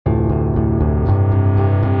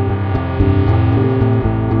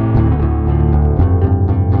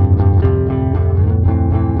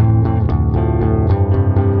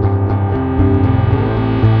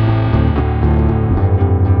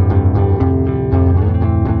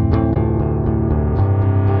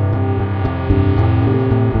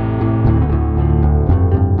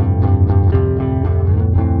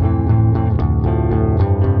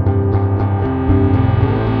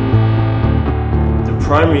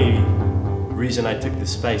primary reason I took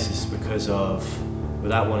this space is because of,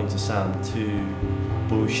 without wanting to sound too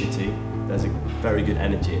bullshitty, there's a very good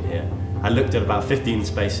energy in here. I looked at about 15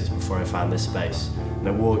 spaces before I found this space, and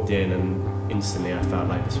I walked in and instantly I felt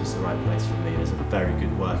like this was the right place for me. There's a very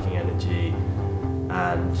good working energy,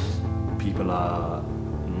 and people are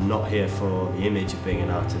not here for the image of being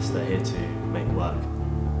an artist, they're here to make work.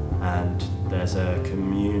 And there's a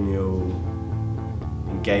communal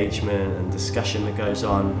engagement and discussion that goes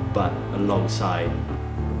on, but alongside a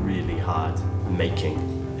really hard making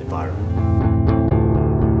environment.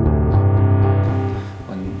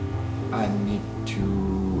 When I need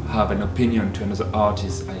to have an opinion to another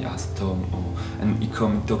artist, I ask Tom, and he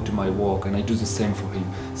come and talk to my work, and I do the same for him.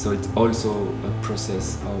 So it's also a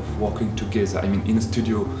process of working together. I mean, in a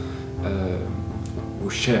studio, we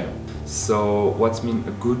share. So what's mean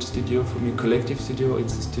a good studio for me? Collective studio,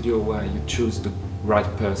 it's a studio where you choose the right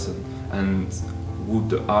person and who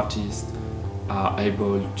the artists are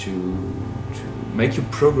able to make you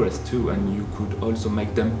progress too, and you could also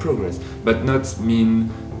make them progress, but not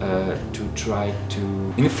mean to try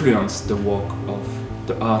to influence the work of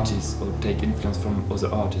the artist or take influence from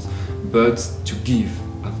other artists, but to give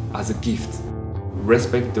as a gift.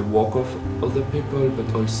 Respect the work of other people,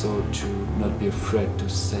 but also to not be afraid to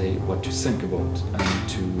say what you think about, and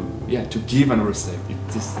to give and receive.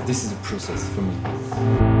 This is a process for me.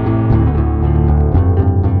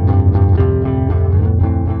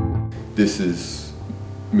 This is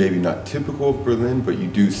maybe not typical of Berlin, but you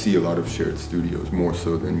do see a lot of shared studios, more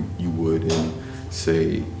so than you would in,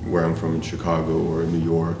 say, where I'm from in Chicago or New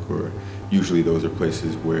York, or usually those are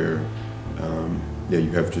places where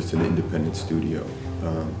you have just an independent studio.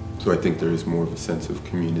 So I think there is more of a sense of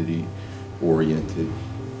community-oriented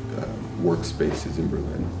workspaces in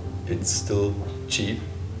Berlin. It's still cheap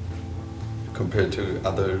compared to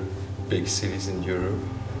other big cities in Europe.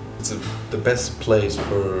 It's the best place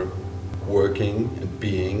for working and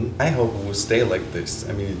being. I hope it will stay like this.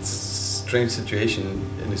 I mean, it's a strange situation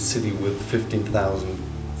in a city with 15,000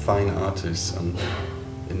 fine artists in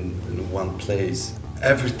one place.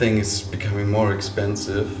 Everything is becoming more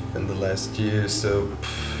expensive in the last year, so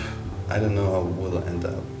I don't know how it will end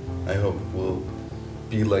up. I hope it will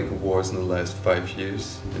be like it was in the last 5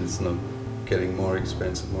 years. It's not getting more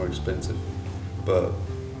expensive, but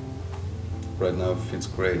right now it feels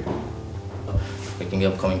great. Waking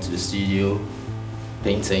up, coming to the studio,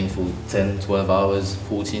 painting for 10, 12 hours,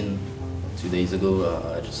 14. 2 days ago,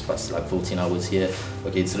 I just passed like 14 hours here.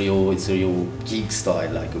 Okay, it's real geek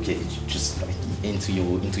style. Like, okay, just like into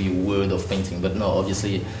your world of painting. But no,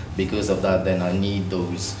 obviously, because of that, then I need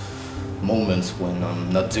those moments when I'm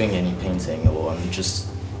not doing any painting, or I'm just,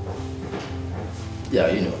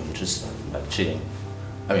 I'm just like chilling.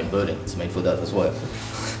 I mean, Berlin is made for that as well.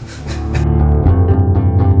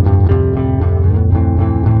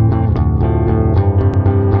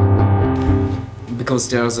 Because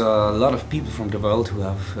there's a lot of people from the world who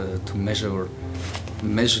have to measure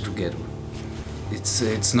together.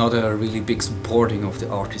 It's not a really big supporting of the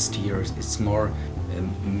artist here. It's more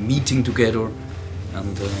meeting together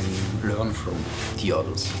and learn from the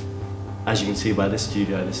others. As you can see by this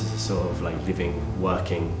studio, this is a sort of like living,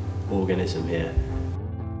 working organism here.